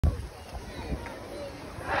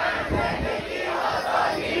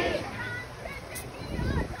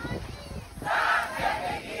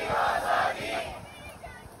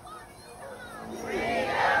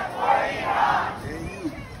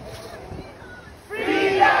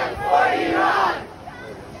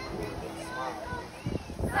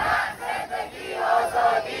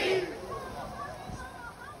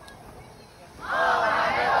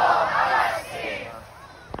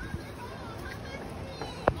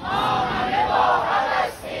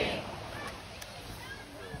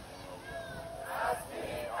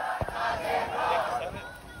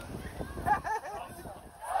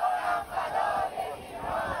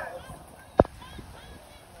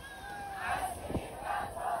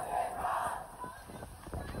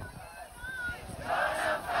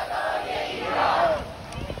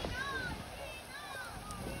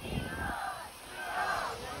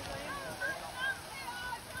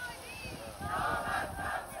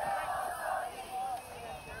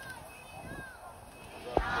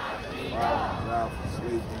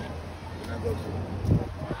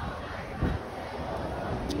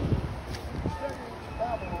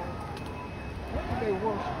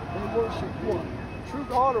we worship one. True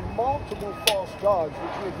God or multiple false gods.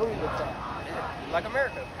 Would you agree with that? Yeah, like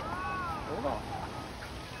America. Hold on.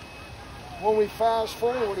 When we fast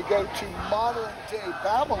forward to go to modern day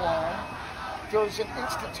Babylon, there's an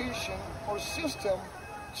institution or system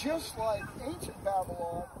just like ancient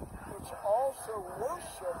Babylon, which also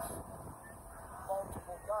worships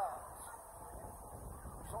multiple gods.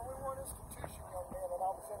 There's only one institution, young man, and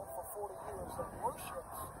I was in it for 40 years, that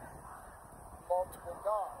worships multiple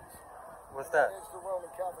gods. What's that? That is the Roman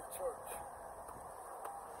Catholic Church.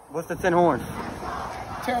 What's the 10 horns?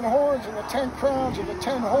 10 horns and the 10 crowns of the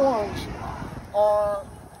 10 horns are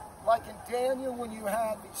like in Daniel when you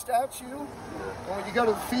had the statue, and when you go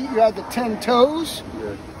to the feet you had the 10 toes.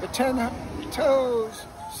 The 10 toes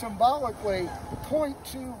symbolically point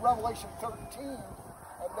to Revelation 13,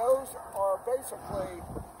 and those are basically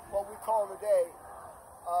what we call today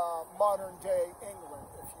modern day England,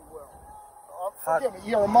 if you will. Forgive me,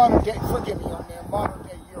 you're a modern day, forgive me young man, modern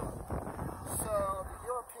day Europe. So the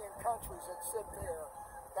European countries that sit there,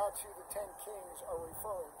 that's who the 10 kings are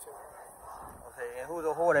referring to. Okay, and who's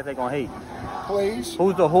the whore that they're going to hate? Please?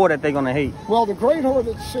 Who's the whore that they're going to hate? Well, the great whore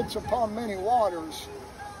that sits upon many waters,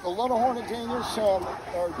 the little horn of Daniel 7,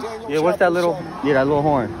 or Daniel Yeah, what's that little, 7. yeah, that little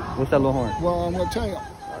horn. What's that little horn? Well, I'm going to tell you.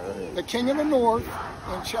 The king of the north,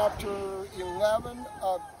 in chapter 11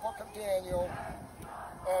 of the book of Daniel,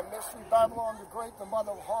 and Mystery Babylon the Great, the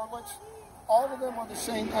mother of harlots, all of them are the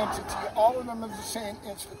same entity, all of them are the same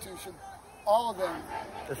institution, all of them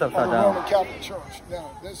It's are upside the down. Roman Catholic Church. No,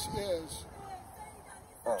 this is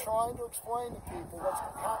trying to explain to people what's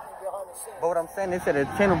happening behind the scenes. But what I'm saying, they said the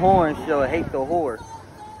 10 horns shall hate the whore.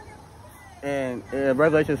 And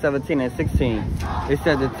Revelation 17 and 16, it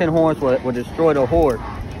said the 10 horns will destroy the whore.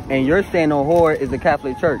 And you're saying the whore is the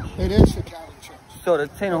Catholic Church. It is the Catholic Church. So the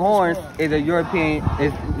 10 horns is a European,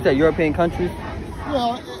 you said European countries?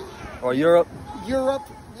 Well, Or Europe? Europe,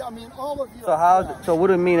 I mean, all of Europe. So what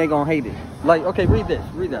do it mean they gonna hate it? Like, okay, read this,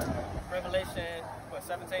 read that. Revelation, what,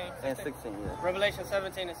 17? And 16, yeah. Revelation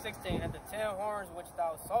 17 and 16, and the 10 horns which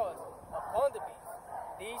thou sawest upon the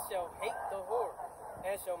beast, these shall hate the whore,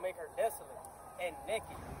 and shall make her desolate and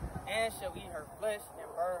naked, and shall eat her flesh and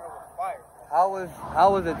burn her with fire.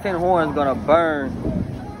 How is the 10 horns gonna burn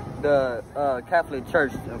the Catholic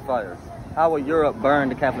Church in fire? How will Europe burn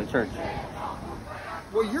the Catholic Church?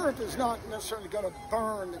 Well, Europe is not necessarily going to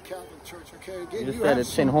burn the Catholic Church, okay? Again, You said the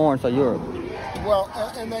 10 horns of Europe. Well,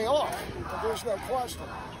 and they are. There's no question.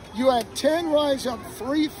 You had 10 rise up,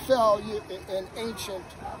 3 fell in ancient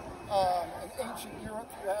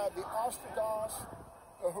Europe. You had the Ostrogoths,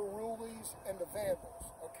 the Herules, and the Vandals,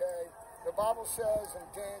 okay? The Bible says in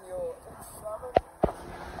Daniel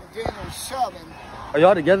 7. Are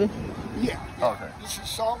y'all together? Yeah. Oh, okay. This is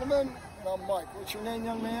Solomon, and I'm Mike. What's your name,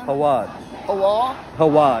 young man? Hawad. Hawad?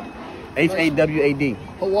 Hawad. H-A-W-A-D.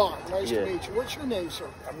 Hawad. Nice to meet you. What's your name, sir?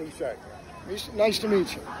 I'm Ishak. Nice to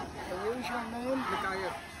meet you. And yours, young man?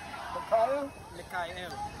 Mikhail. Mikhail?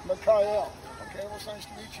 Mikhail. Mikhail. Okay, well, it's nice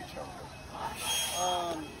to meet you,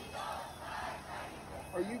 gentlemen.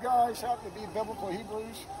 Are you guys happen to be biblical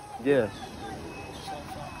Hebrews? Yeah.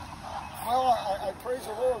 Well, I praise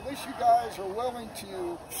the Lord. At least you guys are willing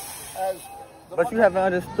to, as the But you haven't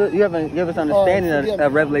understood, you haven't given us understanding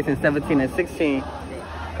of Revelation 17 and 16.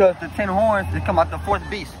 Because the 10 horns, they come out the fourth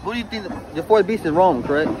beast. Who do you think the fourth beast is Rome,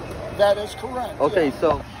 correct? That is correct. Okay, yeah.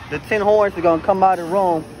 So the 10 horns are going to come out of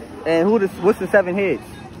Rome. And what's the 7 heads?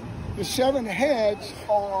 The 7 heads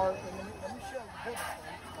are, let me show you this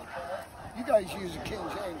one, okay? You guys use the King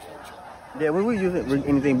James, don't you? Yeah, we use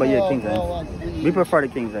anything but your King James. We prefer the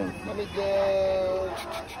King James. Let me go.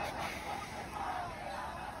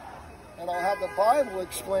 And I'll have the Bible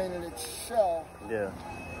explain it itself. Yeah.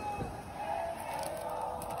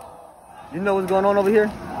 You know what's going on over here?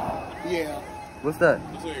 Yeah. What's that?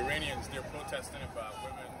 Those are Iranians. They're protesting about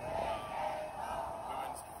women's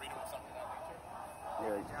freedom or something like that.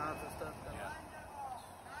 Yeah. Jobs and stuff.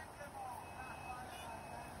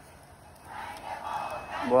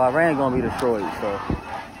 Well, Iran gonna be destroyed, so.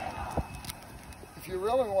 If you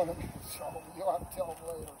really want to be trouble, you'll have to tell them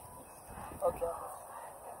later. Okay.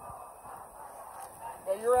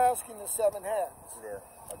 Now you're asking the 7 heads. Yeah.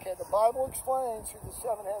 Okay, the Bible explains who the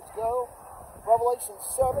 7 heads go. Revelation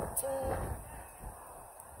 17,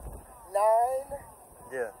 9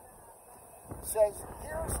 Yeah. says,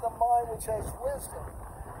 here's the mind which has wisdom.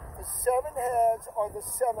 The 7 heads are the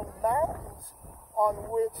 7 mountains on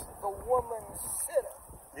which the woman sitteth.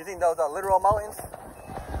 Do you think those are literal mountains?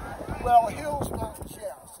 Well, hills, mountains,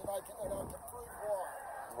 yes, and I can prove why.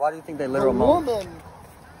 Why do you think they're literal mountains?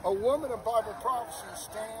 A woman of Bible prophecy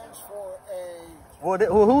stands for a Well,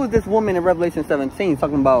 who is this woman in Revelation 17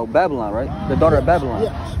 talking about Babylon, right? The daughter of Babylon.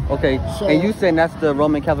 Yes. Okay, So, and you saying that's the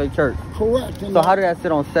Roman Catholic Church. Correct. So how did that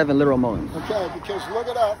sit on 7 literal mountains? Okay, because look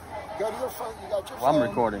it up. Go to your phone. You got your phone. Well, I'm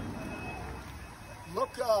recording.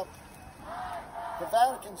 Look up. The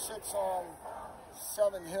Vatican sits on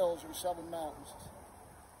 7 hills or 7 mountains.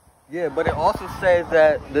 Yeah, but it also says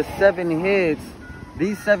that the 7 heads,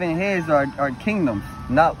 these 7 heads are kingdoms,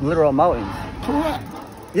 not literal mountains. Correct.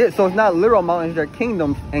 Yeah, so it's not literal mountains, they're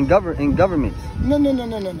kingdoms and governments. No.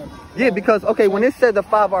 Yeah, because, okay, when it said the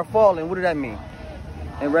 5 are fallen, what did that mean?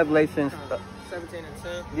 In Revelation 17 and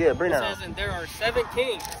 10. Yeah, bring that It up. says, and there are 7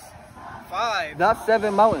 kings. 5. Not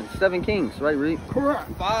 7 mountains, 7 kings, right, Reed? Correct.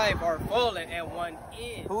 5 are fallen and 1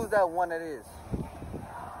 is. Who's that one that is?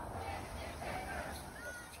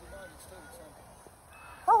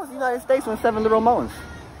 How is the United States on 7 literal mountains?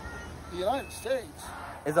 The United States.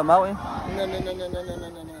 Is a mountain?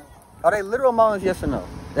 No. Are they literal mountains, yes or no?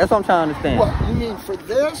 That's what I'm trying to understand. What, you mean for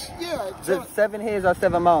this? Yeah. The 7 heads are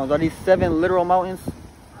 7 mountains. Are these 7 literal mountains?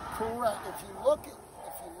 Correct. If you look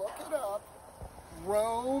it up,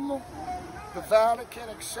 Rome, the Vatican,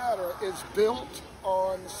 etc., is built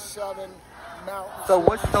on 7 mountains. So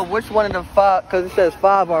which one of the 5? Because it says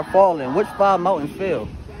 5 are fallen. Which 5 mountains fell?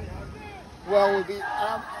 Well, it would be. It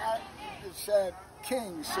said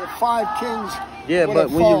kings. So 5 kings. Yeah, would but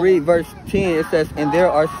have when you fallen. read verse 10, it says, and there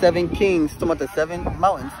are 7 kings. Talking about the 7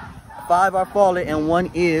 mountains. 5 are fallen, and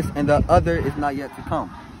 1 is, and the other is not yet to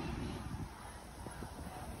come.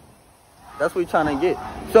 That's what you're trying to get.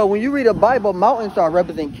 So when you read the Bible, mountains are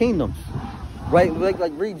represent kingdoms, right?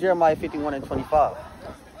 Like read Jeremiah 51 and 25.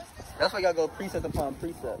 That's why you gotta go precept upon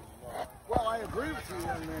precept. Well, I agree with you,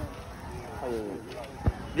 young man.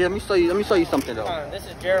 Yeah, let me show you something though. This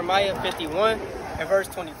is Jeremiah 51 and verse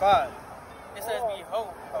 25. It says, behold.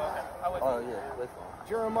 Oh yeah, listen.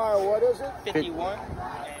 Jeremiah, what is it? 51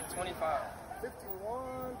 and 25.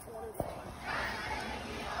 51, 25.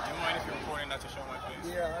 Do you mind if you're recording not to show my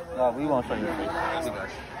face? Yeah, I No, we won't show you.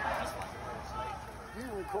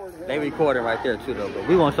 You record him. They recording right there too though, but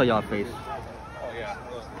we won't show y'all face. Oh, yeah.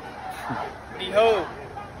 Behold.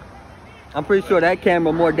 I'm pretty sure that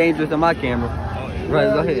camera more dangerous than my camera. Right,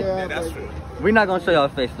 go ahead. Yeah, That's but true. We're not gonna show y'all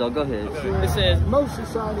face though. Go ahead. It says, most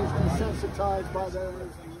societies desensitized by those.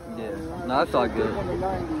 Yeah. No, that's all good. In the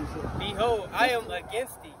 90s. behold, I am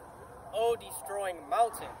against thee, O destroying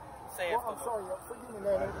mountain, saith Well, I'm the Lord. sorry, forgive me,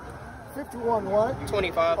 man. 51 what?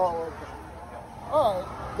 25. Oh, okay. All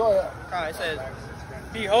right, go ahead. It says,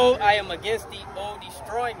 behold, I am against thee, O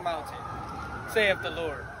destroying mountain, saith the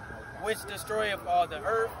Lord, which destroyeth all the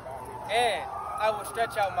earth, and I will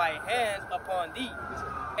stretch out my hand upon thee,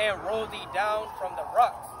 and roll thee down from the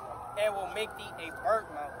rocks, and will make thee a burnt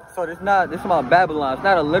mountain. So this is about Babylon. It's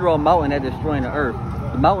not a literal mountain that's destroying the earth.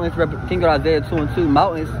 The mountains can go to Isaiah 2 and 2.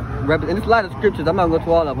 Mountains and there's a lot of scriptures. I'm not gonna go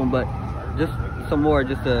through all of them, but just some more,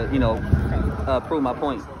 just to prove my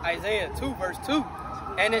point. Isaiah 2 verse 2,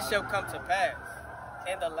 and it shall come to pass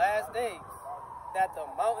in the last days that the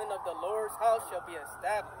mountain of the Lord's house shall be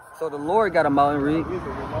established So the Lord got a mountain, Reed.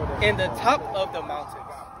 in the top of the mountains,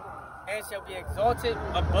 and shall be exalted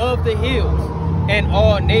above the hills, and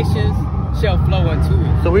all nations shall flow unto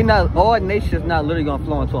it. So all nations not literally gonna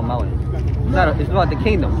flow into a mountain. It's about the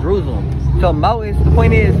kingdom, Jerusalem. So mountains, the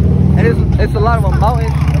point is, and it's a lot of them,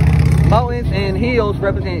 mountains and hills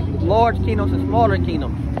represent large kingdoms and smaller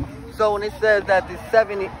kingdoms. So when it says that the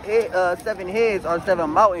 7 heads are 7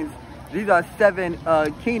 mountains, these are 7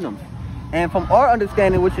 kingdoms. And from our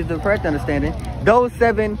understanding, which is the correct understanding, those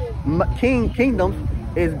 7 kingdoms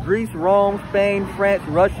is Greece, Rome, Spain, France,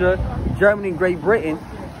 Russia, Germany, Great Britain.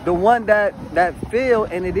 The one that fell,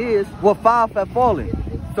 and it is, well, 5 have fallen.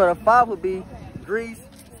 So the 5 would be Greece,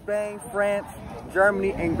 Spain, France,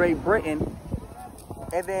 Germany, and Great Britain.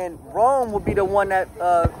 And then Rome would be the one that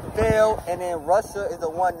fell, and then Russia is the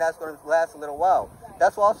one that's going to last a little while.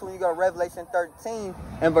 That's why also when you go to Revelation 13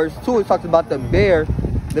 and verse 2, it talks about the bear,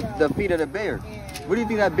 the feet of the bear. What do you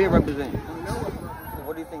think that bear represents?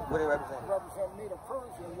 What do you think? What it represents?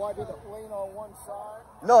 Why did it lean on one side?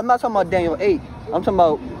 No, I'm not talking about Daniel 8. I'm talking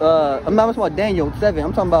about I'm not talking about Daniel 7.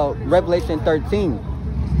 I'm talking about Revelation 13.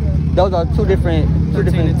 Those are two different.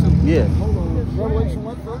 Yeah. Hold on. Revelation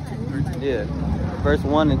 1:13. Yeah. Verse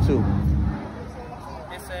 1 and 2.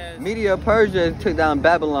 It says, Media of Persia took down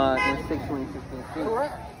Babylon in 616.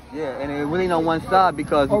 Correct. Yeah, and it really on one side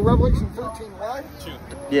because. Oh, Revelation 13, what? 2.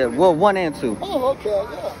 Yeah, well, 1 and 2. Oh, okay,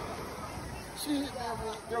 yeah. See,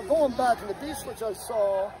 they're going back to the beast which I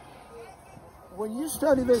saw. When you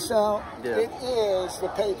study this out, Yeah. It is the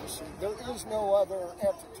papacy. There is no other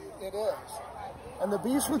entity. It is. And the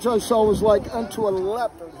beast which I saw was like unto a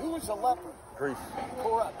leopard. Who is a leopard? Greece.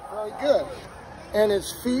 Correct. Very good. And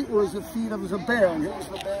his feet was the feet of the bear. And who's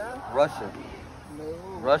the bear? Russia. No.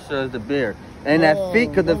 Russia is the bear. And that feet,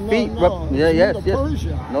 because the feet, yes.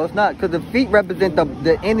 No, it's not, because the feet represent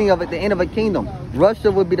the ending of it, the end of a kingdom.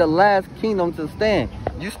 Russia would be the last kingdom to stand.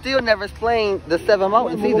 You still never explained the 7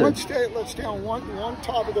 mountains either. Let's stay on one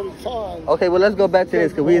topic at a time. Okay, well, let's go back to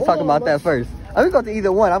this, because we didn't talk about that first. I'm going to go to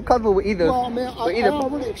either one. I'm comfortable with either. Well, man, I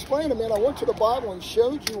already explained it, man. I went to the Bible and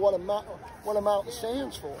showed you what a mountain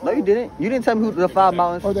stands for. No, you didn't. You didn't tell me who the 5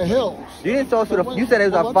 mountains. Or the hills. You didn't tell us who you said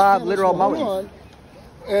it was 5 literal mountains.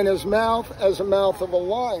 And his mouth as the mouth of a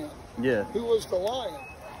lion. Yeah. Who was the lion?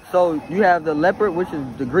 So you have the leopard, which is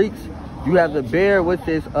the Greeks. You have the bear, which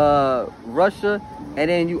is Russia. And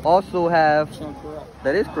then you also have... That's not correct.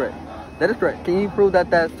 That is correct. That is correct. Can you prove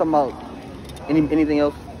that that's talking about anything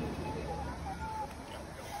else?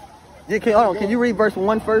 Yeah, hold on. Can you read verse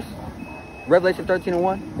 1 first? Revelation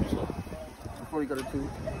 13:1. Before we go to 2.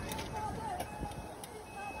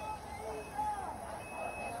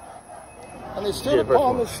 And they stood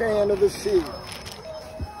upon the sand of the sea.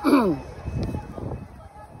 And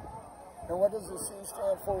what does the sea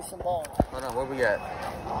stand for symbolic? Hold on, where we at?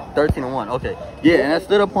 13:1. Okay. Yeah, and I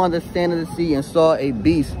stood upon the sand of the sea and saw a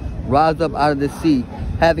beast rise up out of the sea,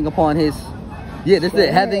 having upon his... Yeah, this is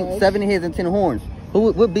it. Having 7 heads and 10 horns.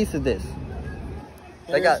 What beast is this?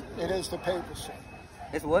 It is the papacy.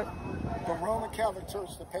 It's what? The Roman Catholic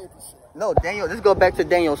Church, the papacy. No, Daniel. Let's go back to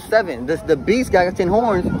Daniel 7. The beast got 10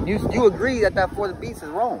 horns. You agree that fourth beast is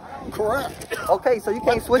wrong? Correct. Okay, so you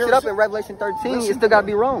can't switch it up in Revelation 13. It still got to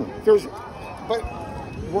be wrong. But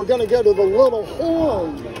we're going to go to the little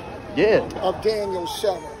horn. Yeah. Of Daniel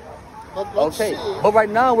 7. Okay, but right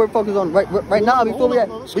now we're focused on right now. Before we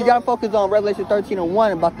gotta focus on Revelation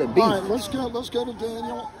 13:1 about the beast. All right, let's go to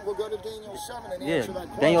Daniel. We'll go to Daniel 7 and answer that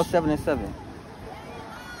question. Daniel 7:7.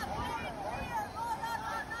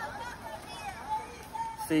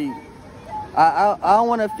 See, I don't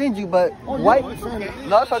want to offend you, but white.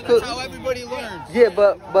 No, if I could. That's how everybody learns. Yeah,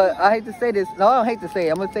 but I hate to say this. No, I don't hate to say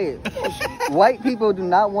it. I'm gonna say it. White people do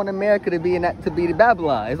not want America to be the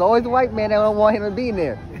Babylon. It's always the white man that don't want him to be in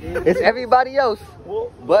there. It's everybody else,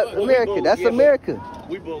 but America. That's America.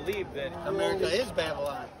 We believe that America is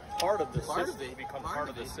Babylon. part of the system becomes part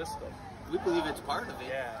of the system. We believe it's part of it.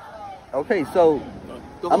 Yeah. Okay, so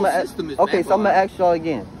The whole system is so I'm gonna ask y'all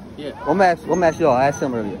again. Yeah. I'm gonna ask y'all. I asked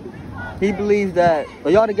him earlier. He believes that.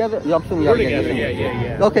 Are y'all together? Y'all assuming y'all together?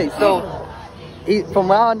 Yeah. Okay, so from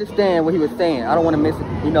what I understand, what he was saying, I don't want to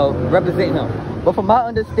represent him. But from my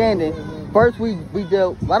understanding, first we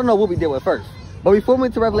dealt. I don't know what we did with first. But before we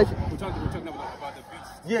went to Revelation, We're talking about the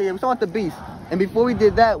beast. yeah, we talked about the beast. And before we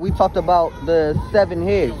did that, we talked about the 7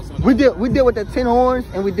 heads. We deal with the 10 horns,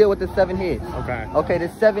 and we deal with the 7 heads. Okay. Okay, the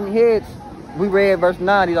 7 heads. We read verse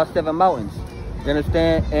 9. These are 7 mountains. You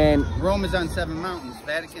understand? And Rome is on 7 mountains.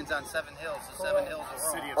 Vatican's on 7 hills. The 7 hills of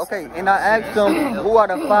Rome. okay, and I asked them, who are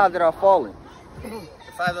the 5 that are falling? The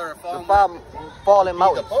 5 that are fallen. The 5 fallen The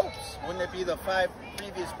mountains. popes. Wouldn't it be the 5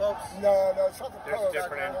 previous popes? No, it's not the There's Pope.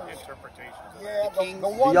 different interpretations. Yeah, The kings. the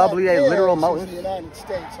one Do y'all believe they that literal is mountains? the United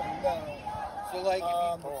States. No. So like,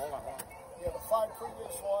 Hold on. Yeah, the 5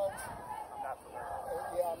 previous ones.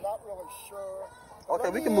 Yeah, I'm not really sure. Okay,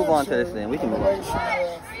 we can move on to this then. We can move on.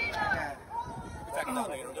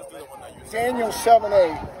 Daniel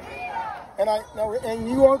 7:8. And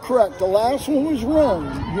you are correct. The last one was wrong.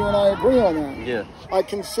 You and I agree on that. Yeah. I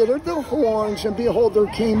considered the horns, and behold, there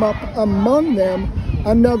came up among them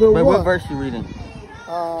another Wait, one. what verse you reading?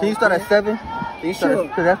 Can you start at 7? Can you start Sure.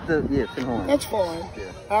 because that's the 10 horns. That's fine.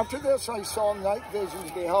 Yeah. After this, I saw night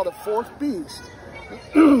visions, beheld a 4th beast,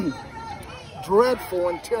 dreadful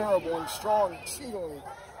and terrible and strong exceedingly,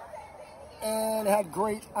 and had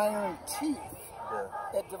great iron teeth.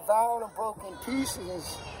 It devoured and broke in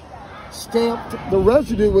pieces, stamped the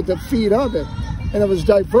residue with the feet of it, and it was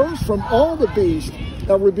diverse from all the beasts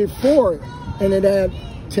that were before it, and it had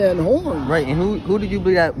 10 horns. Right, and who did you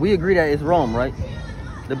believe that? We agree that it's Rome, right?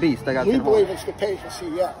 The beast that got 10 We horns. believe it's the papacy,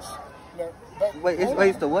 yes. No, but Wait,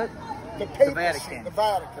 it's the what? the papacy, Vatican. the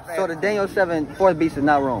Vatican. So the Daniel 7 4th beast is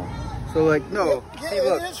not Rome. so like, no. Yeah, See,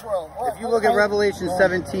 look. it is Rome. If you look at Revelation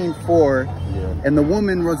 17:4, and the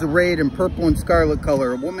woman was arrayed in purple and scarlet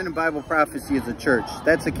color. A woman in Bible prophecy is a church.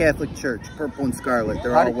 That's a Catholic church, purple and scarlet.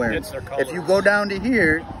 They're all wearing. It's their color. If you go down to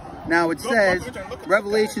here, now it says,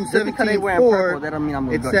 Revelation Just because they wearing purple, 17:4, that don't mean I'm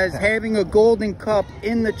gonna it go says, to that. having a golden cup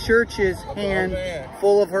in the church's hand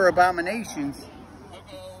full of her abominations.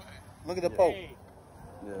 Look at the Pope.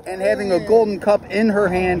 And having a golden cup in her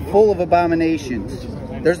hand full of abominations.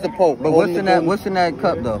 There's the Pope. But what's in that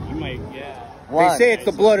cup though? Why? They say it's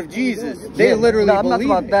the blood of Jesus. They literally no, I'm not believe talking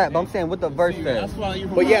about it. that, but I'm saying what the verse says.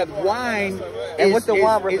 But yeah, wine And what the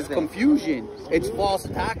wine is represents? confusion. It's false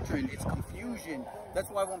doctrine. It's confusion. That's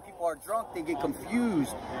why when people are drunk, they get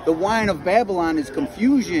confused. The wine of Babylon is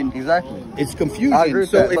confusion. Exactly. It's confusion. I agree with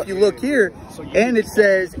So that, if but- you look here, and it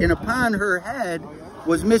says, and upon her head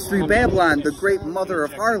was Mystery Babylon, the great mother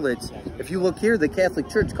of harlots. If you look here, the Catholic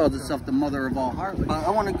Church calls itself the mother of all harlots. But I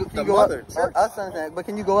want to The go mother up. church. I understand that, but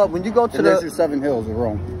can you go up? When you go to And there's the... your 7 hills of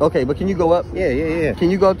Rome. Okay, but can you go up? Yeah. Can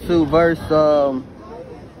you go to verse...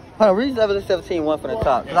 Hold on, read Revelation 17, 1 from the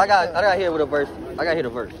top. Cause I got here with a verse. I got here the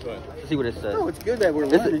verse. To see what it says. No, it's good that we're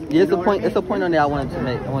It's learning. a point. It's a point on there I wanted to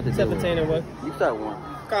make. I wanted to deal with. 17 and what? You start one.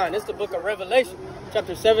 God, it's the book of Revelation,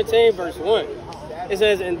 chapter 17, verse 1. It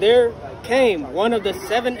says, and there came one of the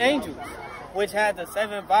 7 angels, which had the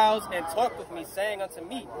 7 vials, and talked with me, saying unto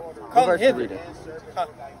me, come verse you hither. reading?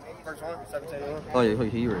 Verse 1, 17 and 1. Oh yeah,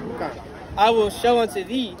 you read. God, I will show unto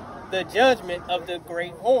thee the judgment of the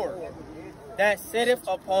great whore, that sitteth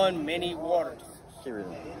upon many waters, Keep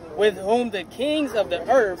reading. with whom the kings of the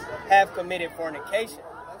earth have committed fornication,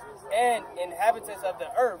 and inhabitants of the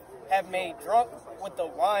earth have made drunk with the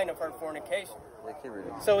wine of her fornication. Yeah, keep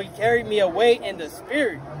reading. So he carried me away in the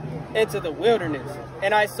spirit into the wilderness,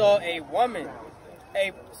 and I saw a woman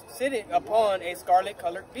sitting upon a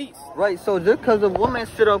scarlet-colored beast. Right. So just because the woman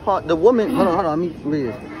sit upon the woman, hold on. Let me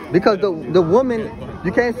read this. Because the woman,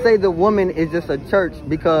 you can't say the woman is just a church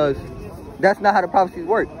because that's not how the prophecies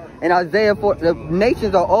work. In Isaiah 4, the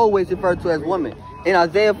nations are always referred to as women. In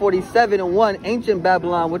Isaiah 47 and 1, ancient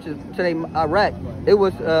Babylon, which is today Iraq, it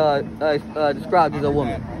was described as a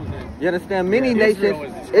woman. You understand? Many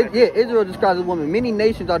nations, Israel described as a woman. Many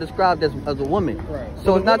nations are described as a woman.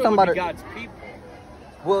 So it's not talking about God's people.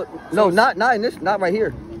 well, no, not in this, not right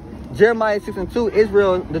here. Jeremiah 6 and 2,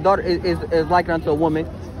 Israel, the daughter is likened unto a woman.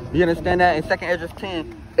 You understand that? In 2nd Ezra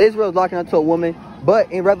 10, Israel is likened unto a woman.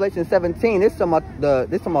 But in Revelation 17, this talking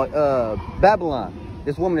about Babylon.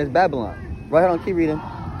 This woman is Babylon. Right, hold on, keep reading.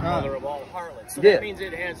 Mother of all harlots. So Yeah. that means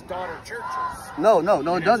it has daughter churches. No,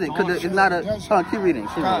 it doesn't, because it's not a. Hold on, keep reading.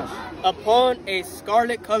 Keep reading. Upon a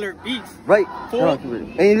scarlet-colored beast. Right. Hold on, keep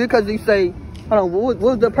reading. And because he say, hold on, what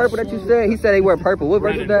was the purple that you said? He said they wear purple. What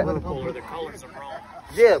verse is that? Purple are the colors of Rome.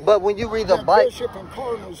 Yeah, but when you read the Bible, Bishop and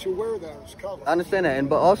cardinals who wear those colors. I understand that,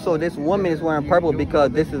 but also this woman is wearing purple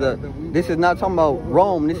because this is not talking about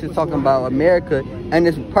Rome. This is talking about America, and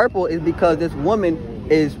this purple is because this woman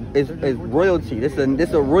is royalty. This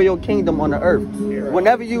is a royal kingdom on the earth.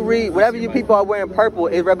 Whenever you people are wearing purple,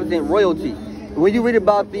 it represents royalty. When you read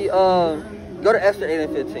about the go to Esther 8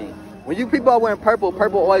 and 15. When you people are wearing purple,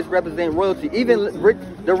 purple always represents royalty. Even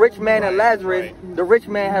the rich man and Lazarus, the rich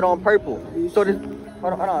man had on purple. So this.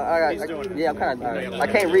 Hold on. I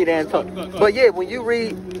can't read and talk. But yeah, when you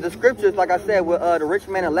read the scriptures, like I said, with the rich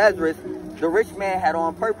man and Lazarus, the rich man had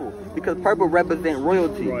on purple because purple represents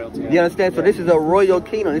royalty. You understand? So this is a royal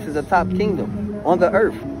kingdom. This is a top kingdom on the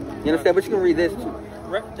earth. You understand? But you can read this too.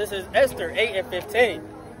 This is Esther 8 and 15.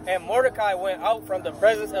 And Mordecai went out from the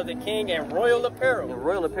presence of the king in royal apparel.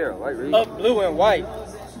 Right? Read. Of blue and white,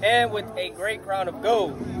 and with a great crown of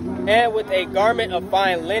gold, and with a garment of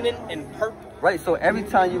fine linen and purple. Right, so every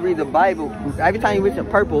time you read the Bible, every time you mention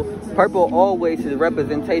purple, purple always is a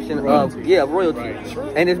representation of royalty.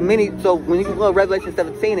 And there's many. So when you go to Revelation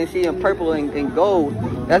 17 and she in purple and gold,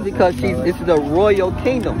 that's because this is a royal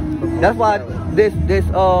kingdom. That's why this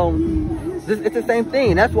it's the same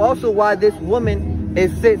thing. That's also why this woman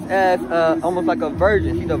sits as almost like a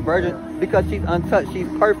virgin. She's a virgin because she's untouched. She's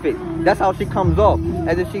perfect. That's how she comes off,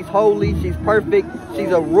 as if she's holy. She's perfect.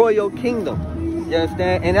 She's a royal kingdom. You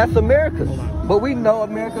understand? And that's America. But we know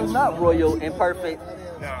America's not royal and perfect.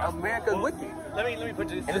 America's wicked. Let me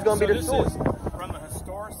put this. And it's going to be destroyed. From a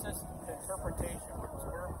historicist interpretation, which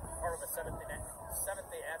we're part of a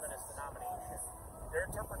Seventh-day Adventist denomination.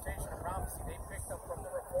 Their interpretation of prophecy, they picked up from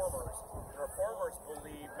the Reformers. The Reformers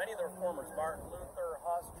believe, many of the Reformers, Martin Luther,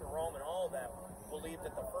 Huss, Jerome, and all of them, believed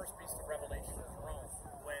that the first beast of Revelation is Rome.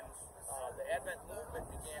 When the Advent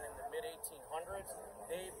movement began in the mid-1800s,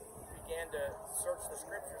 they began to search the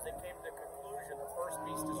scriptures. They came to the conclusion the first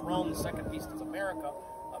beast is Rome, the second beast is America.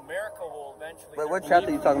 America will eventually... Wait, what chapter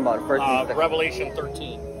are you talking about? The first and second? Revelation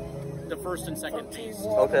 13. The first and second beast.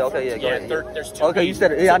 Okay, yeah, go ahead. There's two okay, beasts. you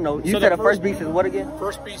said it. Yeah, I know. You So said the first beast is what again?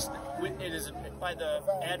 First beast, it is by the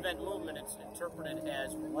Advent movement, it's interpreted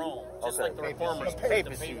as Rome, just like the Reformers, the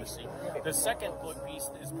papacy. The second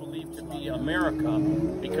beast is believed to be America,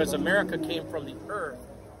 because America came from the earth.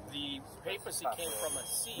 The papacy came from a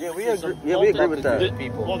sea. Yeah, we which is agree. a Yeah, we agree with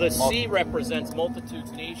that. Well, the sea represents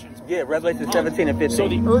multitudes, nations. Yeah, Revelation 17 and 15. So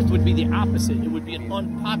the earth would be the opposite. It would be an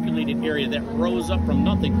unpopulated area that rose up from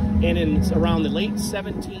nothing. And in around the late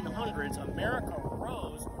 1700s, America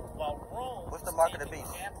rose while Rome. What's the mark of the beast?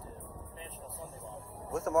 National Sunday Law.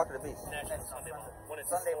 What's the mark of the beast? National Sunday Law. When it's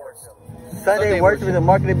Sunday enforced. worship. Sunday worship is the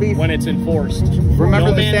mark of the beast. When it's enforced. Remember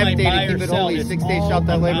No the man Sabbath might day buy to or keep it sell. holy. It's 6 days all shalt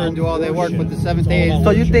thou labor and do all thy work, about but the seventh worship. day is...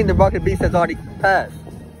 So you think the mark of the beast has already passed?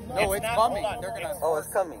 No, it's not- coming. hold on. They're gonna... Oh, it's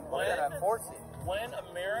coming. They're gonna enforce it. When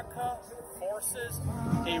America forces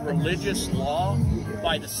a religious law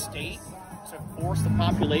by the state to force the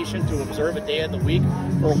population to observe a day of the week,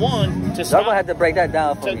 for one, to Y'all stop... gonna have to break that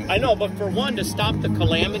down for me. I know, but for one, to stop the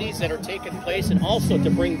calamities that are taking place, and also to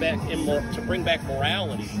bring back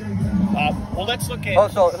morality. Well, let's look at. Oh,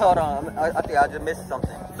 so hold on. I think I just missed something.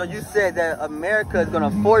 So you said that America is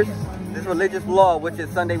gonna force this religious law, which is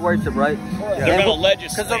Sunday worship, right? They're going to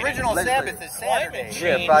legislate. Because the original Legislate. Sabbath is Saturday.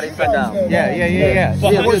 Yeah, Friday sundown. Yeah. But So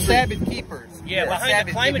we're behind- Sabbath keepers. Yeah, We're behind the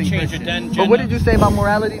Sabbath climate keeping change Christians. agenda. But what did you say about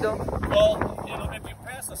morality, though? Well, if you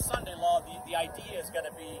pass a Sunday law, the idea is going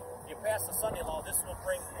to be, you pass the Sunday law, this will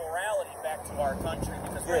bring morality back to our country,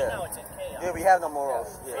 because right now it's in chaos. Yeah, we have no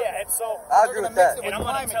morals. Yeah, and so I agree with that. and I'm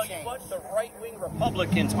going to tell you what, the right-wing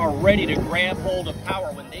Republicans are ready to grab hold of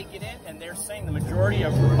power when they get in, and they're saying the majority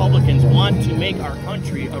of Republicans want to make our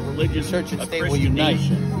country a religious, Church and a state will Christian unite.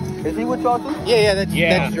 nation. Is he with y'all too? Yeah, that's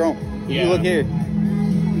Yeah. Jerome. Yeah. You look here.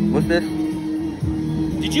 What's this?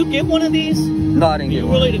 Did you get one of these? No, I didn't Are get you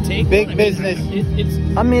one. willing to take Big one? I mean, business.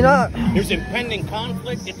 It's I mean, there's impending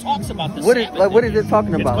conflict. It talks about the what is Sabbath. like? What is it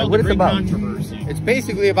talking It's about? Like, called what the is Great it about? Controversy. It's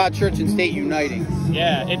basically about church and state uniting.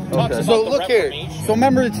 Yeah, it talks about So the look here. Reformation. So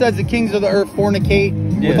remember it says the kings of the earth fornicate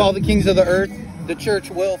with Yeah. all the kings of the earth. The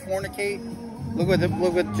church will fornicate. Look what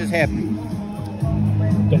just happened.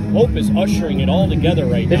 The Pope is ushering it all together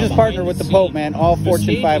right They now. just partner with the Pope, man. All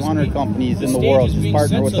Fortune 500 companies in the world just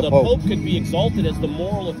partner with the Pope. The Pope could be exalted as the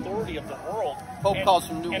moral authority of the world. Pope calls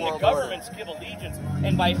from New and World the governments give allegiance.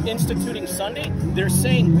 And by instituting Sunday, they're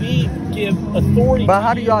saying we give authority. But to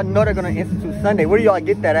how do you. y'all know they're gonna institute Sunday? Where do y'all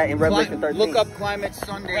get that at in Revelation 13? Look up Climate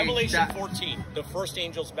Sunday. Revelation 14, the first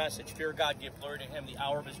angel's message. Fear God, give glory to him. The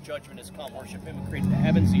hour of his judgment has come. Worship him who created the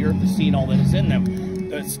heavens, the earth, the sea, and all that is in them.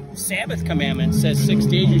 The Sabbath commandment says 6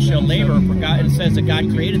 days you shall labor. For God, it says that God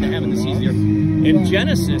created the heaven, the seas, the earth. In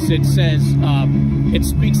Genesis, it says, it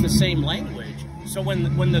speaks the same language. So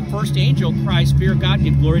when the first angel cries, fear God,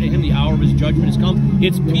 give glory to him, the hour of his judgment has come,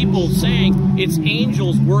 it's people saying, it's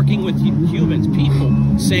angels working with humans,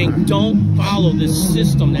 people saying, don't follow this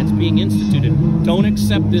system that's being instituted. Don't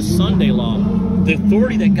accept this Sunday law. The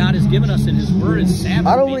authority that God has given us in his word is Sabbath.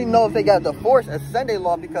 I don't really know if they got to force a Sunday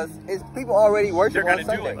law because it's people already worship They're going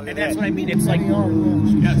on to do Sunday. it. And that's what I mean. It's like,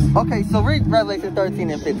 yes. Okay, so read Revelation 13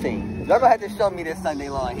 and 15. Y'all gonna have to show me this Sunday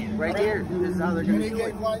law here. Right here. This is how they're going to do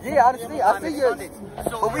it. Yeah, I see your.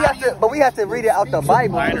 But we have to read it out the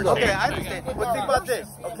Bible. I understand. Okay, I understand. But think about this.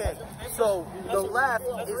 Okay, so the left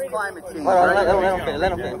is climate change. Hold on, right?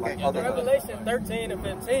 let him finish. Okay. Revelation 13 and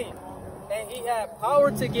 15. And he had power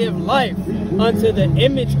to give life unto the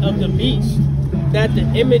image of the beast, that the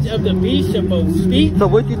image of the beast should both speak. So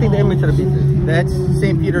what do you think the image of the beast is? That's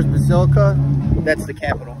St. Peter's Basilica. That's the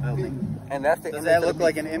Capitol building. And that's the Does image that of the look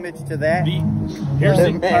like an image to that? Here's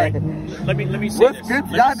the, all right, let me say What this. scripture? Let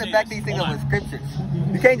me Y'all have say to back this. these things Hold up on. with scriptures.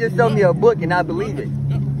 You can't just show me a book and not believe it.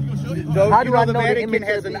 Though, How do I the know the Vatican image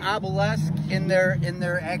has of an the- obelisk in their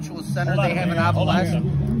actual center? Hold on They a have an minute. Hold on a obelisk,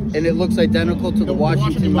 second. and it looks identical to the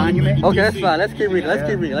Washington Monument. Okay, that's fine. Let's keep reading. Let's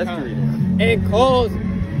keep reading.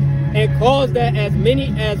 And cause that as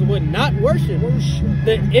many as would not worship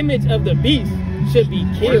the image of the beast should be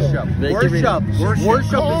killed. Worship is going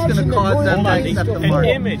to cause them to accept the An mark.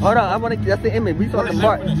 image. Hold on, I want to. That's the image. We saw the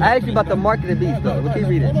mark. I asked you about the mark of the beast, though. We'll keep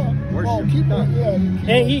reading.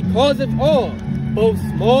 And he causeth all, both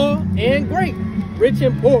small and great, rich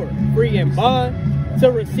and poor, free and bond,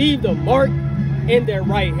 to receive the mark in their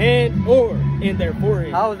right hand or in their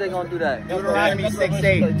forehead. How is they gonna do that? Deuteronomy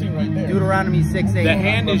 6:8. Deuteronomy 6:8. The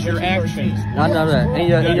hand is your actions. I know that. And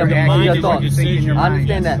your mind is your thoughts. decision. I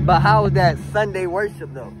understand that. But how is that Sunday worship,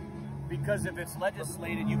 though? Because if it's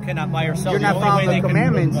legislated, you cannot buy or sell. You're not following the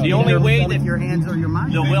commandments. The only way with that your hands or your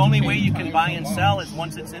mind. the only way you can buy and sell is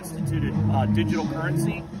once it's instituted. Digital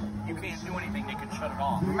currency, you can't do anything. They can shut it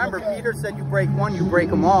off. Remember, Peter said you break one, you break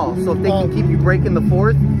them all. So if they can keep you breaking the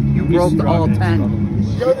fourth, you broke all 10.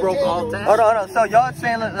 You broke all 10. Hold on. So y'all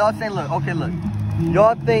saying, look, okay, look.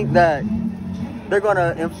 Y'all think that they're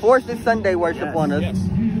gonna enforce this Sunday worship on us, Yes.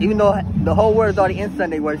 even though the whole world is already in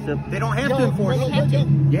Sunday worship. They don't have to enforce it.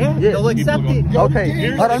 Yeah, They'll accept it.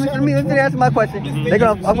 Okay, hold on, let me answer my question. I'm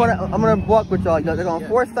gonna walk with y'all. They're gonna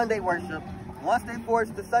force Sunday worship. Once they force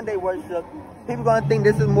the Sunday worship, people gonna think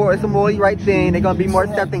it's a morally right thing. They're gonna be more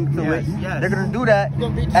accepting to it. Yes. They're gonna do that.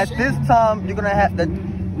 At this time, you're gonna have the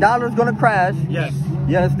dollar's gonna crash. Yes.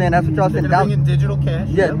 You understand? That's what y'all saying. They're gonna bring in digital cash.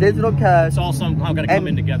 Yeah, digital cash. It's all somehow gonna come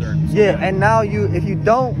in together. Yeah, and now if you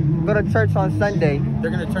don't go to church on Sunday,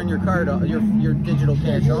 they're gonna turn your card off, your digital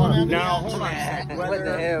cash off. Now, hold on. What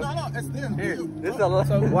the hell? No, it's them. This is a lot.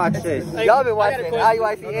 Watch this. Y'all been watching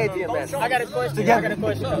IUIC and man. I got a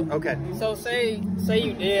question. Okay. So say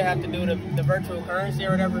you did have to do the virtual currency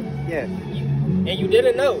or whatever, Yeah. and you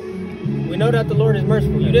didn't know. We know that the Lord is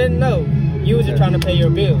merciful. You didn't know. You was just trying to pay your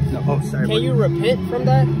bills. No, oh, sorry. Can you repent from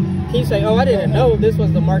that? Can you say, "Oh, I didn't know this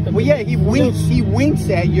was the mark of"? Well, yeah, he winks. He winks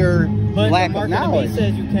at your but lack the mark of knowledge. Of the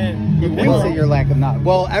beast says you can't. He winks at your lack of knowledge.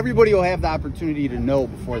 Well, everybody will have the opportunity to know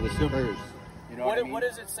before this occurs. You know what I mean? What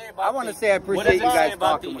does it say about? I want to say I appreciate you guys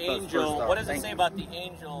talking with us. Angel, what does it say about the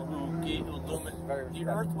angel who illuminated? The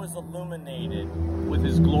earth was illuminated with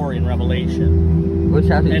his glory in Revelation. Which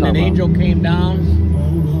chapter? And an angel came down,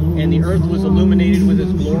 and the earth was illuminated with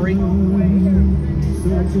his glory.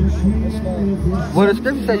 Well, the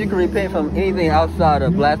scripture says you can repent from anything outside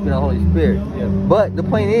of blasphemy of the Holy Spirit. Yeah. But the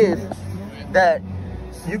point is that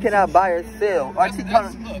you cannot buy or sell. I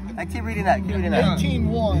keep reading that. Keep reading that.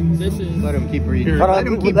 18:1. This is. Let him keep reading. Hold on, Let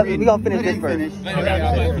him keep reading. we gonna finish this verse.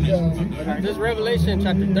 This Revelation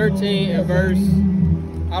chapter 13 and verse.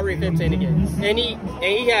 I'll read 15 again. And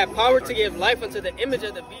he had power to give life unto the image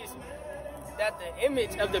of the beast, that the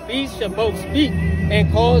image of the beast should both speak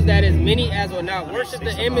and cause that as many as will not worship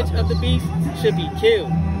the image of the beast should be killed.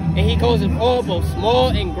 And he causeth all, both small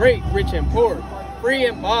and great, rich and poor, free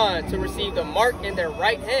and bond, to receive the mark in their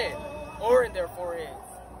right hand or in their foreheads,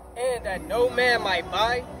 and that no man might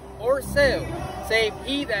buy or sell, save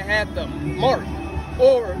he that hath the mark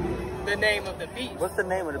or the name of the beast. What's the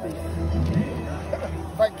name of the beast?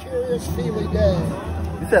 Vicarious Fili Day.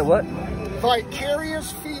 You said what?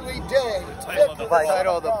 Vicarious Fili Day.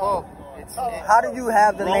 Title of the book. How did you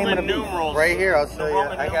have the name of the beast? Numerals. Right here, I'll show you.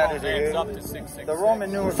 Roman I got it numerals here. up to 666. The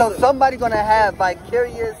Roman numerals. So somebody gonna have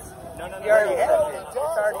vicarious. No. He already has it. It's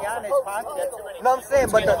already on his pocket. No, I'm saying,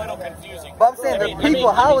 but It's a little confusing. I'm saying the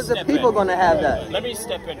people. How is the people gonna have that? Let me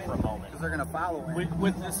step in for a moment. They're going to follow him.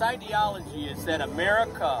 With this ideology is that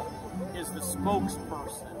America is the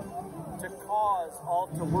spokesperson to cause all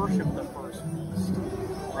to worship the first beast,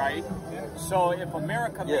 right? So if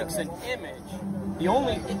America makes an image,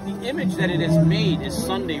 the image that it has made is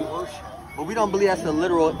Sunday worship. But we don't believe that's a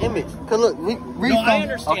literal image. Cause look, I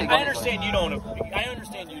understand. Okay, I understand you don't. I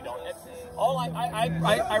understand you don't. All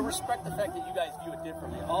I respect the fact that you guys view it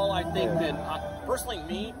differently. All I think that personally,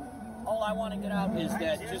 me, all I want to get out is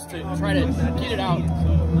that just to try to get it out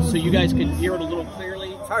so you guys can hear it a little clearly.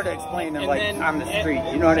 It's hard to explain it like on the street.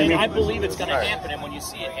 You know what I mean? I believe it's going to happen, and when you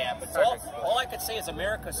see it happen, so all I could say is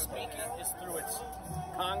America speaking is through its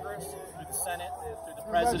Congress, through the Senate, through the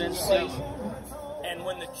presidency, and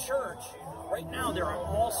when the church. Right now, there are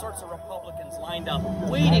all sorts of Republicans lined up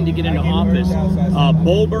waiting to get into office.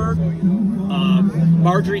 Bolberg,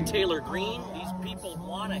 Marjorie Taylor Greene, these people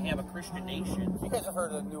want to have a Christian nation. You guys have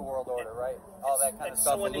heard of the New World Order, right? All that kind of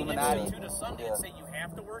stuff, So when Illuminati. they institute a Sunday and say you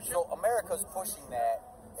have to worship, So America's pushing that,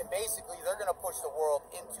 and basically they're going to push the world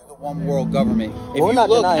into the one world government. If you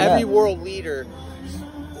look, every world leader,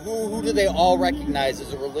 who do they all recognize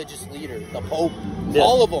as a religious leader? The Pope,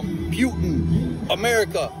 all of them, Putin,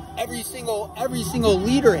 America. Every single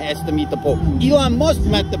leader has to meet the Pope. Elon Musk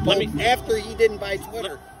met the Pope after he didn't buy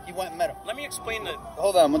Twitter. He went and met him. let me explain the.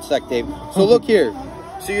 Hold on one sec, Dave. So look here.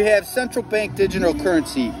 So you have central bank digital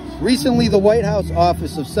currency. Recently, the White House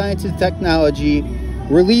Office of Science and Technology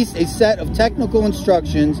released a set of technical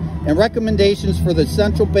instructions and recommendations for the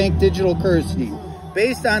central bank digital currency.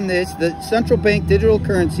 Based on this, the central bank digital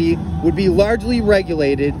currency would be largely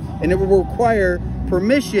regulated, and it would require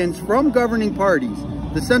permissions from governing parties.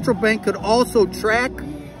 The central bank could also track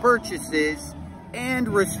purchases and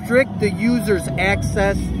restrict the user's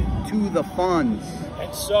access to the funds.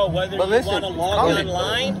 And so whether you want to log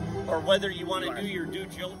online or whether you want to do your due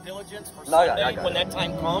diligence for Sunday, when that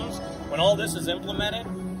time comes, when all this is implemented,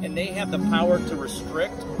 and they have the power to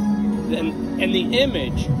restrict, and the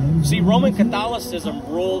image, see, Roman Catholicism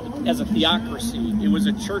ruled as a theocracy. It was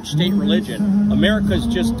a church-state religion. America's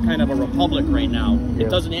just kind of a republic right now. It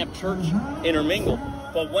doesn't have church intermingled.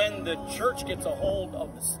 But when the church gets a hold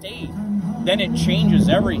of the state, then it changes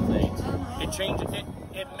everything. It changes it.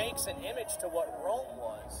 it makes an image to what Rome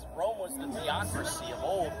was. Rome was the theocracy of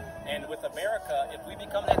old, and with America, if we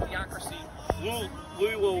become that theocracy,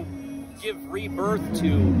 we will give rebirth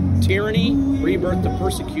to tyranny, rebirth to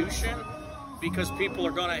persecution, because people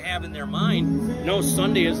are going to have in their mind, no,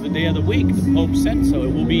 Sunday is the day of the week. The Pope said so.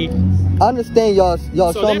 It will be. I understand y'all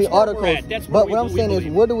So show me that's where articles, we're at. That's but where what I'm we saying is,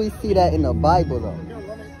 believe. where do we see that in the Bible, though?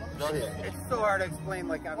 It's so hard to explain,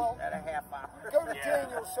 like I'm at a half hour. Go to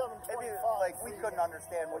Daniel 7:25. Like we couldn't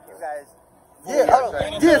understand what you guys.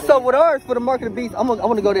 Yeah, so with ours, for the mark of the beast, I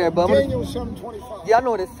want to go there, but Daniel 7:25. yeah, I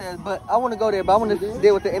know what it says, but I want to go there, but I want to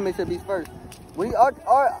deal with the image of the beast first. From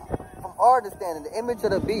our understanding, the image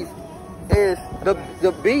of the beast is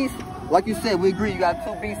the beast, like you said, we agree, you got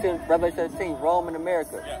two beasts in Revelation 13, Rome and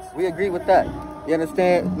America. Yes. We agree with that. You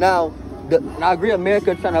understand? Now, I agree,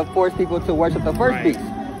 America trying to force people to worship the first beast.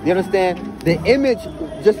 You understand? The image,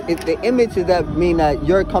 the image is that mean that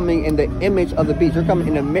you're coming in the image of the beast. You're coming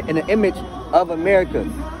in the image of America.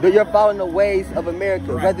 That you're following the ways of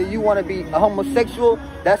America. Right. Whether you want to be a homosexual,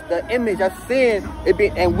 that's the image, that's sin,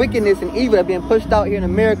 and wickedness and evil that being pushed out here in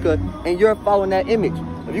America, and you're following that image.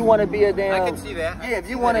 If you want to be a damn, I can see that. Yeah, if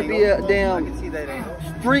you want to be a damn, I can see that angle.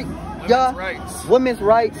 street, women's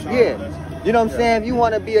rights, yeah. You know what I'm saying? If you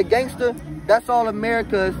want to be a gangster, that's all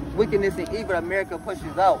America's wickedness and evil America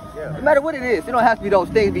pushes out. Yeah. No matter what it is, it don't have to be those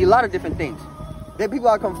things. It be a lot of different things. That people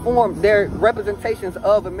are conformed, they're representations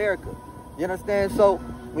of America. You understand? So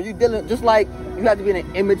when you dealing, just like you have to be in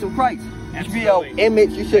the image of Christ. You should be an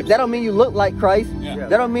image. You should. That don't mean you look like Christ. Yeah.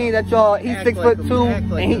 That don't mean that he's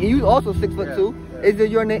 6'2" and you also 6'2". Is that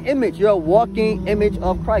you're in the image. You're a walking image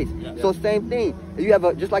of Christ. Yeah. So same thing. You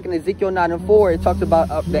have just like in Ezekiel 9:4, it talks about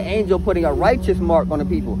the angel putting a righteous mark on the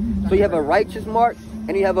people. So you have a righteous mark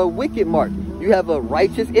and you have a wicked mark. You have a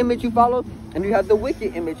righteous image you follow and you have the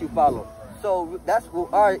wicked image you follow. So that's all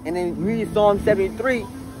right. And then read Psalm 73,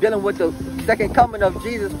 dealing with the second coming of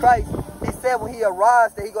Jesus Christ. He said when he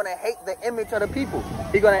arrives that he's gonna hate the image of the people.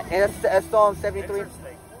 He's gonna, and that's Psalm 73.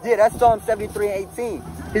 Yeah, that's Psalm 73:18.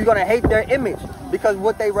 He's going to hate their image because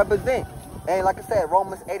what they represent. And like I said,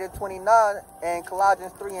 Romans 8:29 and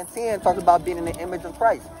Colossians 3:10 talks about being in the image of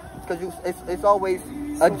Christ. Because it's always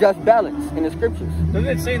a just balance in the scriptures. Doesn't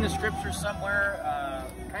it say in the scriptures somewhere,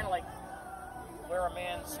 kind of like where a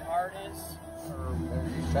man's heart is? Or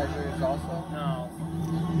treasure is also? No.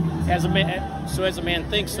 As a man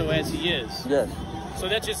thinks, so as he is. Yes. So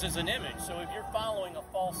that just is an image. So if you're following a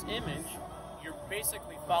false image, you're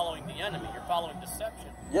basically following the enemy. You're following deception.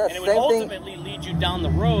 Yes, and it would ultimately lead you down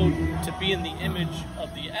the road to be in the image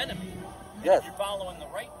of the enemy. And yes. If you're following the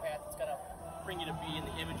right path, it's going to bring you to be in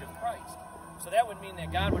the image of Christ. So that would mean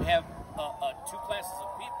that God would have two classes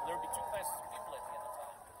of people. There would be two classes of people at the end of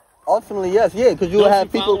time. Ultimately, yes, yeah, because you will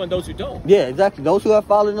have people and those who don't. Yeah, exactly. Those who are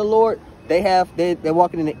following the Lord, they're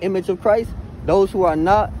walking in the image of Christ. Those who are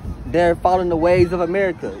not, they're following the ways of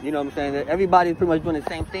America. You know what I'm saying? That everybody's pretty much doing the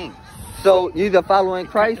same thing. So you're either following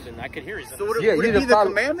Christ. I could hear you. So would it be the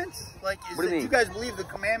commandments? Like, do you guys believe the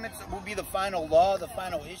commandments will be the final law, the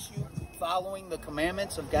final issue? Following the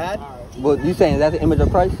commandments of God? Well, you saying that's the image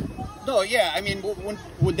of Christ? No, yeah. I mean,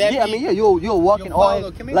 would that? Yeah, be, I mean, yeah. You'll walk in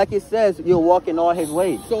all his, like it says, you'll walk in all his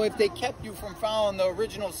ways. So if they kept you from following the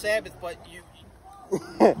original Sabbath, but you.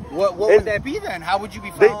 what would that be then? How would you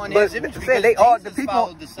be following his image? Because they all the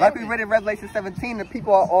people, like we read in Revelation 17, the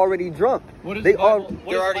people are already drunk. They're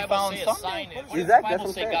already following something. Exactly. That's what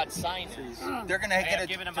I'm saying. They're gonna get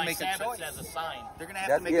to make a choice. As a sign. They're gonna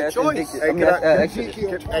have to make a choice.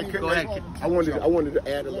 I wanted to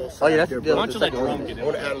add a little something. Oh yeah, there, that's Why don't you let Jerome get in? I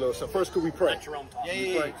want to add a little. So first, could we pray?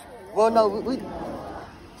 Yeah. Well, no,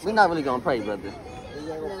 we're not really gonna pray, brother.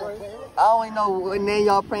 I only know what name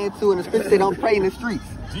y'all praying to, and the scripture say don't pray in the streets.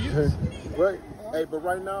 Right. Hey, but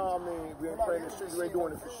right now, I mean, we ain't praying in the streets. We ain't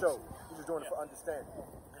doing it for show. We're just doing it for understanding.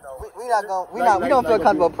 You know, we don't feel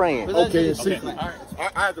comfortable praying. Okay, in secret. I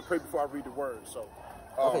have to pray before I read the word, so.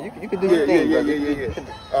 Okay, you can do your thing, brother.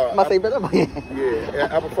 Yeah. My favorite.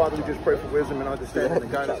 Yeah. Abba Father, we just pray for wisdom and understanding and the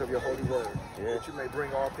guidance of your holy word. That you may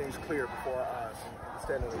bring all things clear before our eyes.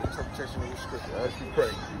 Understanding the interpretation of your scripture. As we pray.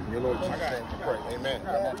 In your Lord Jesus' name we pray. Amen.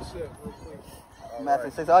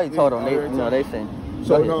 Matthew 6, I already told them. They saying.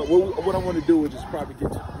 So, what I want to do is just probably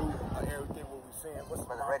get to the root of everything what we're saying. What's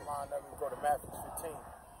the mind that we go to Matthew 15?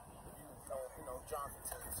 You know, John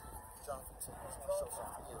 15. John 15.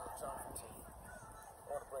 John 15. I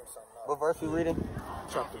want to bring something up. What verse we reading?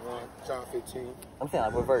 Chapter 1, John 15. I'm saying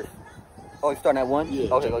like what verse? Oh, you starting at 1? Yeah.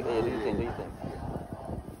 Okay, do your thing.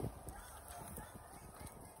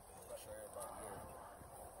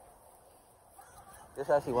 This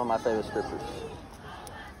is actually one of my favorite scriptures.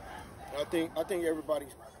 I think everybody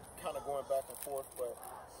kind of going back and forth, but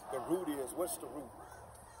the root is, what's the root?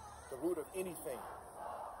 The root of anything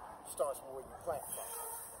starts with where you plant from.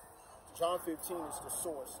 John 15 is the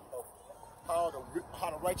source of how the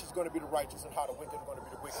righteous is going to be the righteous and how the wicked are going to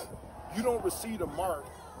be the wicked. You don't receive the mark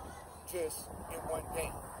just in one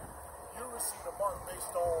day. You receive the mark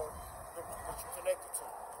based on the root that you're connected to.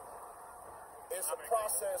 It's a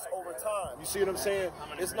process over time. You see what I'm saying?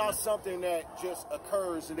 It's not something that just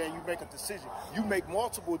occurs and then you make a decision. You make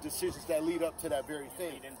multiple decisions that lead up to that very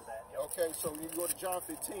thing. Okay, so you go to John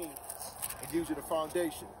 15, it gives you the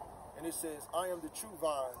foundation. And it says, I am the true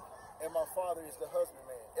vine, and my Father is the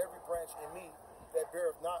husbandman. Every branch in me that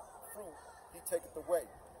beareth not fruit, he taketh away.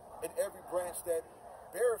 And every branch that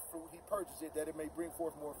beareth fruit, he purges it, that it may bring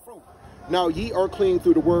forth more fruit. Now ye are clean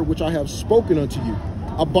through the word which I have spoken unto you.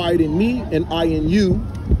 Abide in me, and I in you,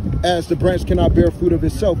 as the branch cannot bear fruit of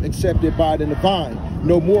itself, except it abide in the vine.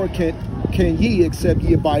 No more can ye, except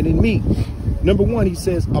ye abide in me. Number one, he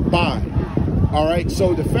says, abide. All right,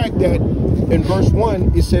 so the fact that in verse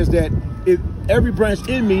 1, it says that if every branch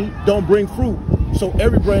in me don't bring fruit, so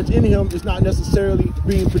every branch in him is not necessarily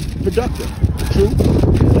being productive. True?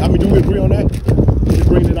 I mean, do we agree on that? Just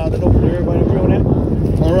bring it out of the open. Everybody agree on that?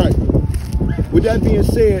 All right. With that being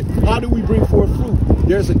said, how do we bring forth fruit?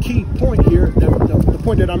 There's a key point here. The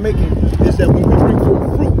point that I'm making is that when we bring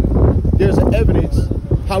forth fruit, there's an evidence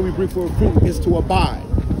how we bring forth fruit is to abide.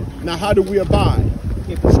 Now, how do we abide?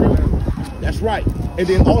 That's right. And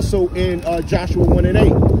then also in Joshua 1 and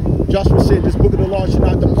 8, Joshua said, this book of the law should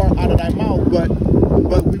not depart out of thy mouth, but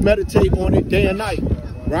we meditate on it day and night,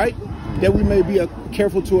 right? That we may be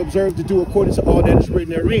careful to observe to do according to all that is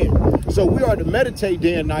written therein. So we are to meditate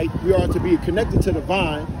day and night. We are to be connected to the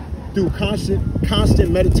vine through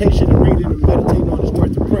constant meditation and reading and meditating on his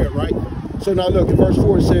word through prayer, right? So now look, in verse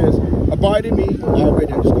 4 it says, abide in me. All right,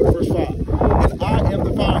 let's go to verse 5. And I am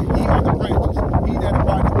the vine, ye are the branches. He that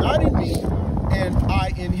abideth not in me, and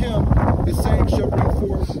I in him, the same shall bring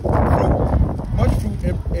forth fruit, much fruit,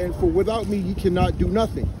 and for without me ye cannot do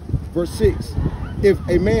nothing. Verse 6. If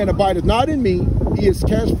a man abideth not in me, he is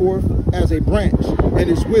cast forth as a branch, and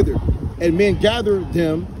is withered, and men gather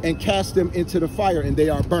them and cast them into the fire, and they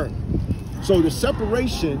are burnt. So the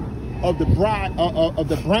separation of the branch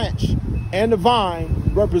and the vine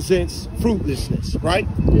represents fruitlessness, right?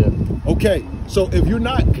 Yeah. Okay. So if you're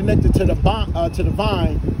not connected to the vine,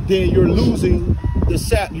 then you're losing the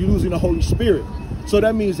sap. You're losing the Holy Spirit. So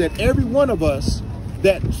that means that every one of us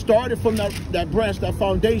that started from that branch, that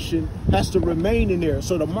foundation, has to remain in there.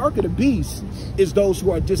 So the mark of the beast is those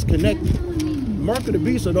who are disconnected. The mark of the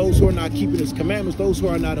beast are those who are not keeping his commandments, those who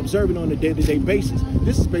are not observing on a day-to-day basis.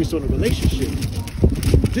 This is based on a relationship.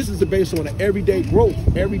 This is based on an everyday growth,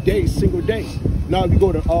 every day, single day. Now if you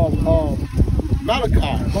go to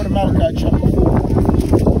Malachi, go to Malachi chapter 4.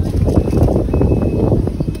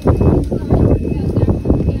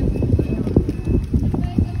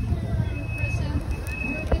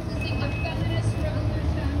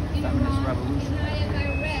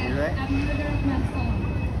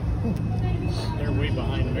 They're way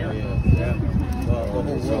behind America. Yeah. Well, the whole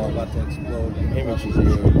world's about to explode. Images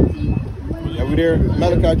here. Are we there?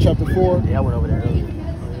 Malachi chapter 4. Yeah, I went over there earlier.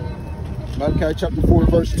 Malachi chapter 4,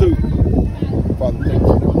 verse 2. Father, thank you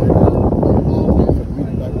for the word. For the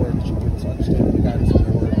reading of thy word that you give us understanding the guidance of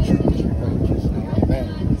your word and truth that you pray in Jesus' name. Amen.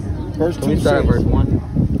 Verse 2 says, start at verse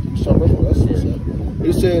 1. Start verse 1.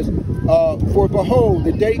 It says, for behold,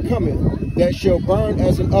 the day cometh that shall burn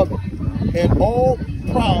as an oven, and all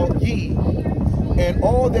proud ye, and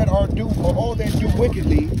all that do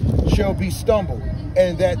wickedly shall be stumbled,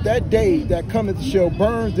 and that day that cometh shall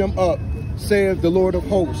burn them up, saith the Lord of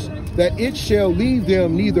hosts, that it shall leave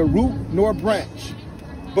them neither root nor branch.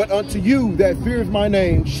 But unto you that feareth my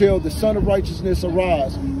name shall the Son of Righteousness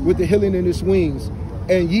arise with the healing in his wings,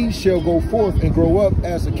 and ye shall go forth and grow up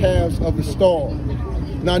as the calves of the stall.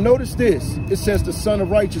 Now notice this, it says the Son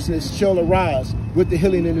of Righteousness shall arise with the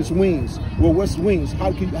healing in his wings. Well, what's wings?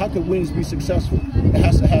 How can wings be successful? It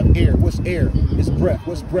has to have air. What's air? It's breath.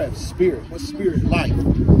 What's breath? Spirit. What's spirit? Life.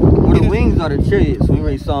 Well, the wings are the chariots. We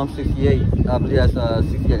read Psalm 68. I believe that's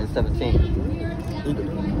 68 and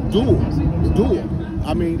 17. Dual. It's dual.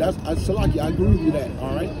 I mean, that's Salaki. I agree with you that.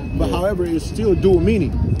 All right. But however, it's still dual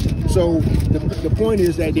meaning. So the point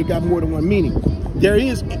is that they got more than one meaning. There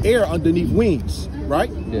is air underneath wings,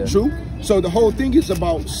 right? Yeah. True. So the whole thing is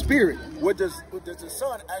about spirit. What does the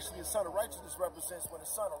sun, actually the Son of Righteousness represents when the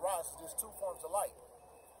sun arises? There's two forms of light.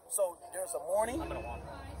 So there's a morning,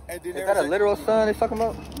 and then is that a literal sun they're talking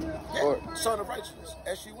about? Yeah, or Son of Righteousness,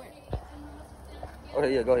 S-U-N.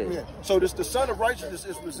 Okay, yeah, go ahead. Yeah. So the Son of Righteousness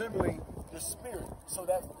is resembling the spirit. So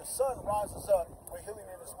that the sun rises up with healing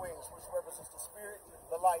in his wings, which represents the spirit,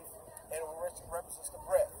 the life, and which represents the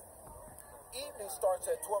breath. Evening starts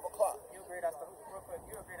at 12 o'clock. You agree that's the, real quick,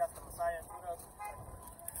 you agree that's the Messiah through us?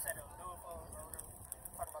 You said it was dutiful,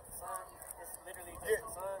 talk about the sun. It's literally just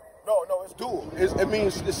the sun. No, it's dual. It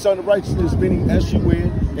means the Son of Righteousness, meaning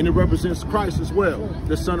S-U-N, and it represents Christ as well.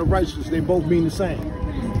 The Son of Righteousness, they both mean the same.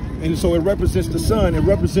 And so it represents the Son, it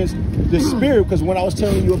represents the Spirit, because when I was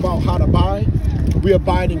telling you about how to abide, we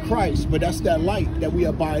abide in Christ, but that's that light that we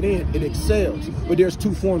abide in. It excels. But there's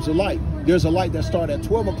two forms of light. There's a light that starts at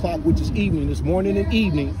 12 o'clock, which is evening. It's morning and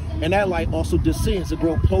evening. And that light also descends to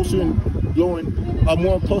grow closer and going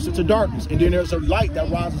more closer to darkness. And then there's a light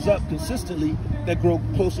that rises up consistently that grows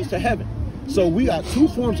closest to heaven. So we got two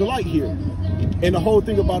forms of light here. And the whole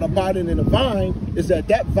thing about abiding in the vine is that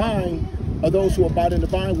vine, of those who abide in the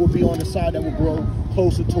vine, will be on the side that will grow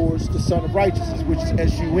closer towards the Son of Righteousness, which is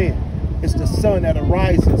S-U-N. It's the sun that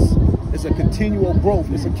arises. It's a continual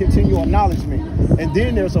growth. It's a continual acknowledgement. And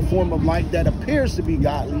then there's a form of light that appears to be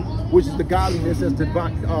godly, which is the godliness that's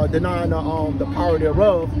denying the power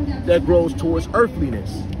thereof, that grows towards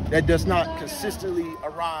earthliness, that does not consistently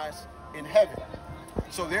arise in heaven.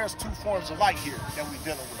 So there's two forms of light here that we're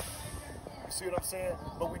dealing with. You see what I'm saying?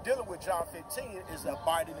 But we're dealing with John 15 is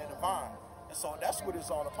abiding in the vine. And so that's what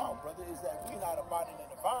it's all about, brother, is that we're not abiding in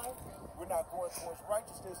the vine. We're not going towards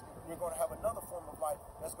righteousness. We're going to have another form of life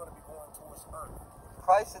that's going to be going towards earth.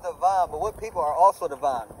 Christ is the vine, but what people are also the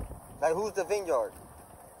vine? Like, who's the vineyard?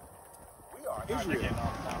 We are Israel.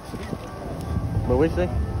 But which thing?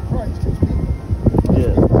 Christ is people.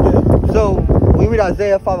 Yeah. So when we read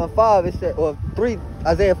Isaiah 5:5, it said, or 3,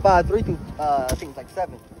 Isaiah 5:3 through I think it's like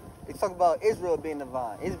 7. It's talking about Israel being the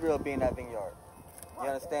vine, Israel being that vineyard. You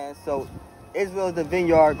understand? So Israel is the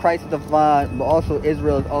vineyard, Christ is the vine, but also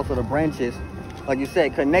Israel is also the branches, like you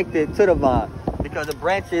said, connected to the vine. Because the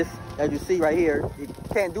branches, as you see right here, it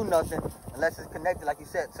can't do nothing unless it's connected, like you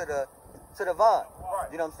said, to the vine.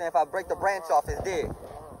 You know what I'm saying? If I break the branch off, it's dead.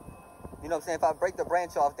 You know what I'm saying? If I break the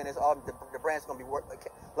branch off, then it's all the branch is gonna be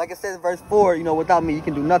like it says in verse 4. You know, without me, you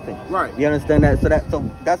can do nothing. Right. You understand that? So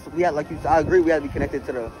that's we have, like you said, I agree. We have to be connected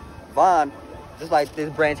to the vine, just like this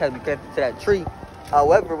branch has to be connected to that tree.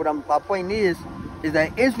 However, my point is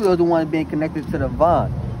that Israel is the one being connected to the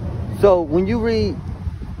vine. So when you read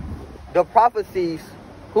the prophecies,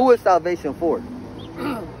 who is salvation for? It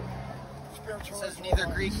says neither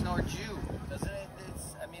Greek nor Jew, doesn't it?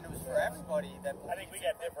 It was for everybody. I think we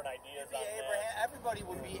got different ideas on that. Everybody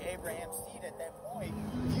would be Abraham's seed at that point.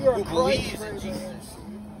 Who believes in Jesus.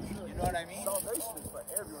 You know what I mean? Salvation is for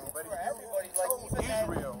everyone, but For everybody, like even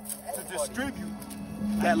Israel to everybody. distribute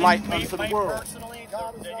that light unto the world. Personally,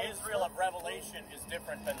 the Israel of Revelation is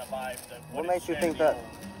different than the Bible. What makes you think that?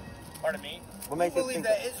 Pardon me? What makes You you believe think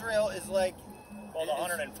that Israel is like, Well, the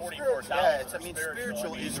 144,000. yeah, it's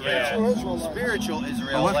spiritual Israel. Yeah. Spiritual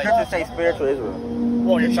Israel. What Like, scripture say spiritual Israel?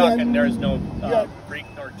 Well, you're talking there is no Greek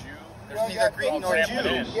nor Jew. there's neither Greek nor Jew.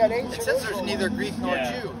 You had ancient It says there's Israelites. neither Greek nor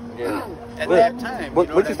Jew. Yeah. At What- that time. What,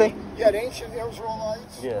 know what you I say? mean? You had ancient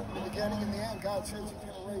Israelites. Yeah. In the beginning and the end, God says He's going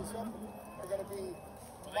to raise up. They're going to be.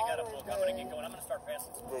 They got a book. I'm going to get going. I'm going to start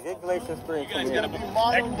passing some. Yeah, get Galatians 3. You guys from got a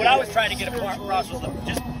here. book. What I was trying to get across was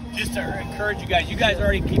just to encourage you guys. You guys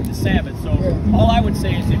already keep the Sabbath, so all I would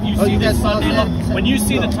say is if you see this Sunday law, when you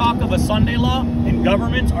see the talk of a Sunday law and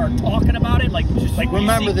governments are talking about it, like when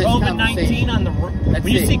remember you see this COVID-19 on the when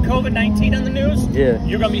you see COVID-19 on the news, Yeah.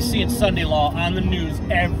 you're gonna be seeing Sunday law on the news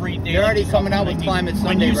every day. They're already coming out with COVID-19. Climate When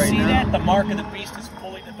Sunday you right see now. that, the mark of the beast is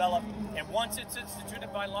fully developed, and once it's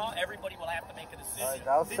instituted by law, everybody will have to make a decision.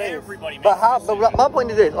 I'll say it. Everybody But makes a how? decision. But my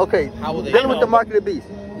point is this. Okay, How will they dealing with know? the mark of the beast.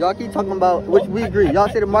 Y'all keep talking about, which we agree. Y'all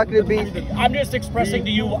say the mark of the beast. I'm just expressing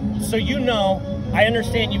to you, so you know, I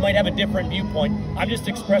understand you might have a different viewpoint. I'm just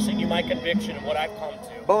expressing to you my conviction of what I've come to.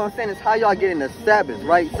 But what I'm saying is how y'all getting the Sabbath,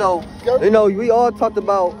 right? So, you know, we all talked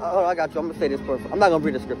about, oh, I got you, I'm going to say this first. I'm not going to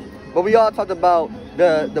read the scripture. But we all talked about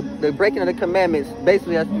the breaking of the commandments,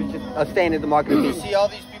 basically as just staying in the mark of the You beast. see all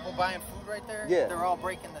these people buying food right there? Yeah. They're all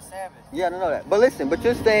breaking the Sabbath. Yeah, I don't know that. But listen, but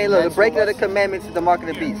you're saying, look, the breaking of the commandments is the mark of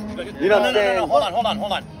the beast. You know what I'm saying? No,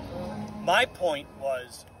 hold on. My point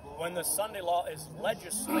was, when the Sunday law is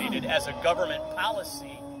legislated as a government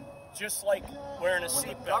policy, just like wearing a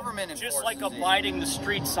seatbelt, just like abiding the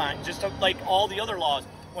street sign, just like all the other laws,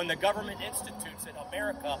 when the government institutes it,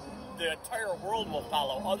 America, the entire world will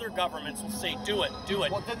follow. Other governments will say, do it.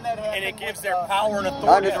 Well, didn't that happen And it gives with, their power and I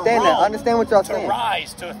authority understand that. I understand what y'all saying. to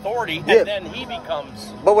rise to authority, Yeah. and then he becomes...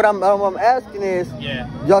 But what I'm asking is, Yeah.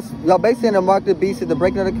 y'all basically in the mark of the beast is the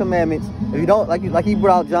breaking of the commandments. If you don't, like he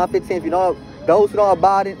brought out John 15, if you don't, those who don't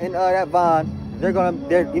abide in that vine, they're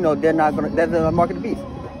the mark of the beast.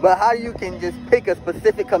 But how you can just pick a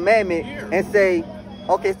specific commandment and say,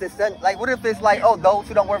 okay, it's the sun. Like, what if it's like, oh, those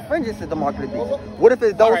who don't wear fringes is the mark of the beast? What if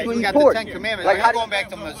it's those who eat pork? The 10 Commandments. Like, Are how you do going back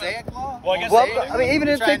to Mosaic law? Well, I mean, even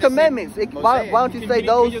in the 10 Commandments, why don't you say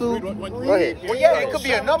those who? Go ahead. Well, yeah, it could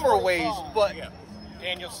be a number of ways, but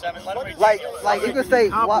Daniel 7. Let him read Like Daniel you could say,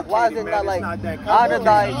 why is it not like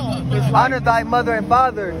honor thy mother and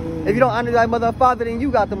father? If you don't honor thy mother and father, then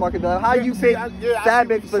you got the mark of the beast. How you pick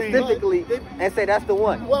Sabbath specifically and say that's the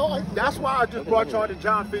one? Well, that's why I just brought y'all to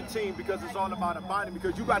John 15, because it's all about abiding,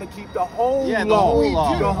 because you got to keep the whole law. the whole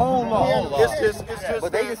law. The whole law. It's just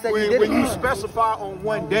But they just said you when didn't. you specify on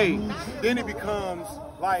one day, then it becomes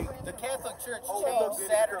like the Catholic Church look, changed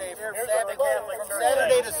Saturday from Catholic Church.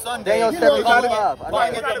 Saturday to Sunday. Daniel 7:25.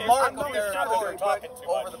 Calling it the mark I of their know authority talking too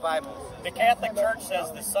over much. the Bible. The Catholic Church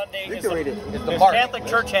says the Sunday You is can read it. It's the the mark. Catholic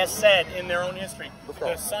Church has said in their own history, What's the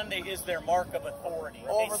that? Sunday is their mark of authority.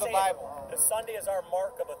 Over the say Bible. The Sunday is our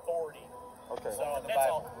mark of authority. Okay. So that's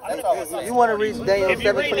all. That's all it's You want to read Daniel If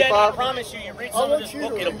you read that, I 7:25? promise you read some of this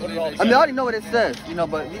book, it'll put it all I mean, I together. already know what it says, you know,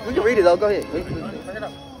 but we can read it though. Go ahead.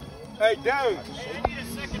 hey, Dave. We need a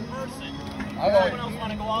second person. Anyone else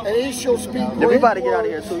want to go off? And he shall speak Yeah, we great about to get out of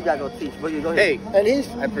here, words. so we gotta go teach. But you go Hey, ahead. And he's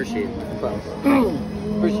I appreciate it.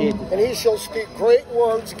 Appreciate it. and he shall speak great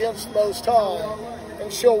words against the Most High,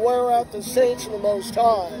 and shall wear out the saints of the Most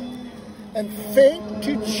High, and think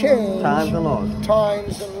to change Times and laws.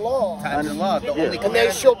 times and laws. Times and laws. The only And they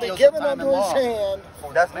commandment shall be deals with given time under and his law. hand.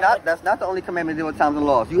 That's not the only commandment to deal with times and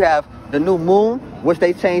laws. You have the new moon, which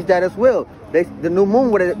they changed that as well. The new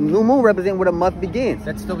moon represents where the month begins.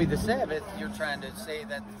 That'd still be the Sabbath. You're trying to say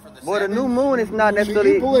that for the Well, the Sabbath. new moon is not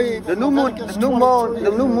necessarily believe the new moon. Leviticus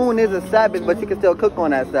The new moon is a Sabbath, but you can still cook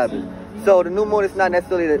on that Sabbath. So the new moon is not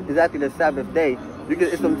necessarily exactly the Sabbath day. You can,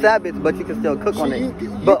 it's some Sabbaths, but you can still cook on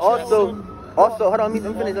it. But also, hold on,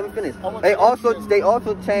 let me finish. They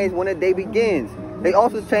also change when the day begins. They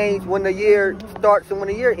also change when the year starts and when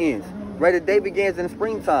the year ends. Right, the day begins in the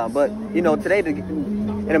springtime, but you know today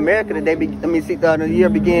in America the year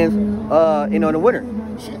begins in the winter.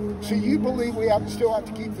 So you believe we still have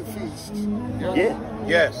to keep the feasts? Yeah.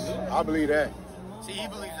 Yes, I believe that. See, he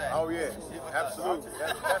believes that. Oh yeah, absolutely.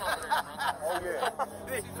 That's oh yeah.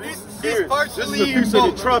 He's This is partially the Feast of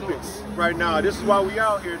both. the Trumpets right now. This is why we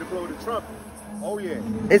out here to blow the trumpet. Oh yeah.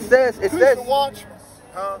 It says Who's the watchman?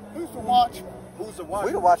 Huh? Who's the watchman? Who's the watchman?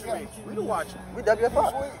 We the watchmen. We the watchman. we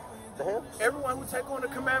WFR. The hell? Everyone who take on the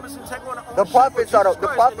commandments and take on the The ownership prophets of are the Jesus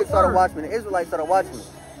Christ prophets and are the word. watchmen. The Israelites are the watchmen.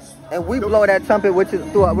 And we blow that trumpet, which is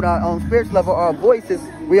through with our own spiritual level, our voices.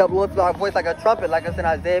 We uplift our voice like a trumpet, like I said in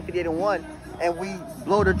Isaiah 58:1. And we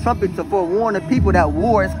blow the trumpet to forewarn the people that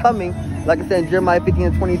war is coming. Like I said in Jeremiah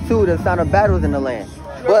 15:22, the sound of battles in the land.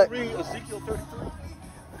 You But ever read Ezekiel 33?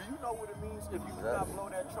 Do you know what it means if you do not blow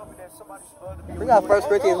that trumpet that somebody's blood to be we got 1 appeased?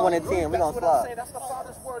 Corinthians 1 and 10. We're That's gonna what I'm saying. slide. That's the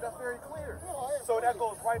Father's word. That's very clear. So that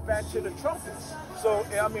goes right back to the trumpets. So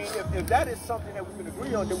I mean, if that is something that we can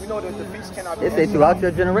agree on, then we know that the feast cannot be. It says throughout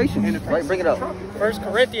your generation. And the Right, feast bring it is up. the trumpet.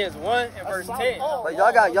 1 Corinthians 1 and verse 10. But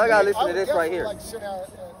y'all got to listen to this right here. Like sit out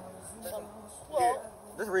well,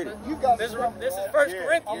 Just read it. you got This is 1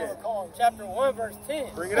 Corinthians chapter 1 verse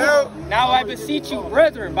 10. Bring it out. Now I beseech you,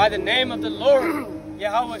 brethren, by the name of the Lord,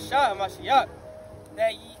 Yahweh Shah Mashiach,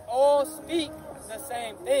 that ye all speak the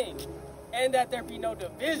same thing, and that there be no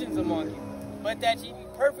divisions among you, but that ye be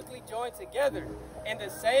perfectly joined together in the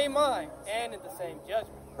same mind and in the same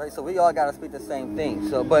judgment. Right, so we all got to speak the same thing.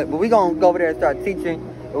 So, but we gonna go over there and start teaching.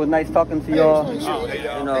 It was nice talking to y'all. You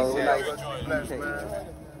know, Bless, man.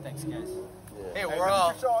 Thanks, guys. Hey,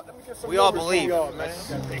 Let me get some we all numbers from believe. y'all, man.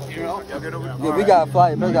 yeah, we got a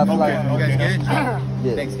flyer. We got a flyer. You guys get it?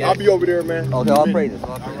 Yeah. Thanks, guys. I'll be over there, man. Okay, all praises.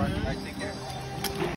 All right.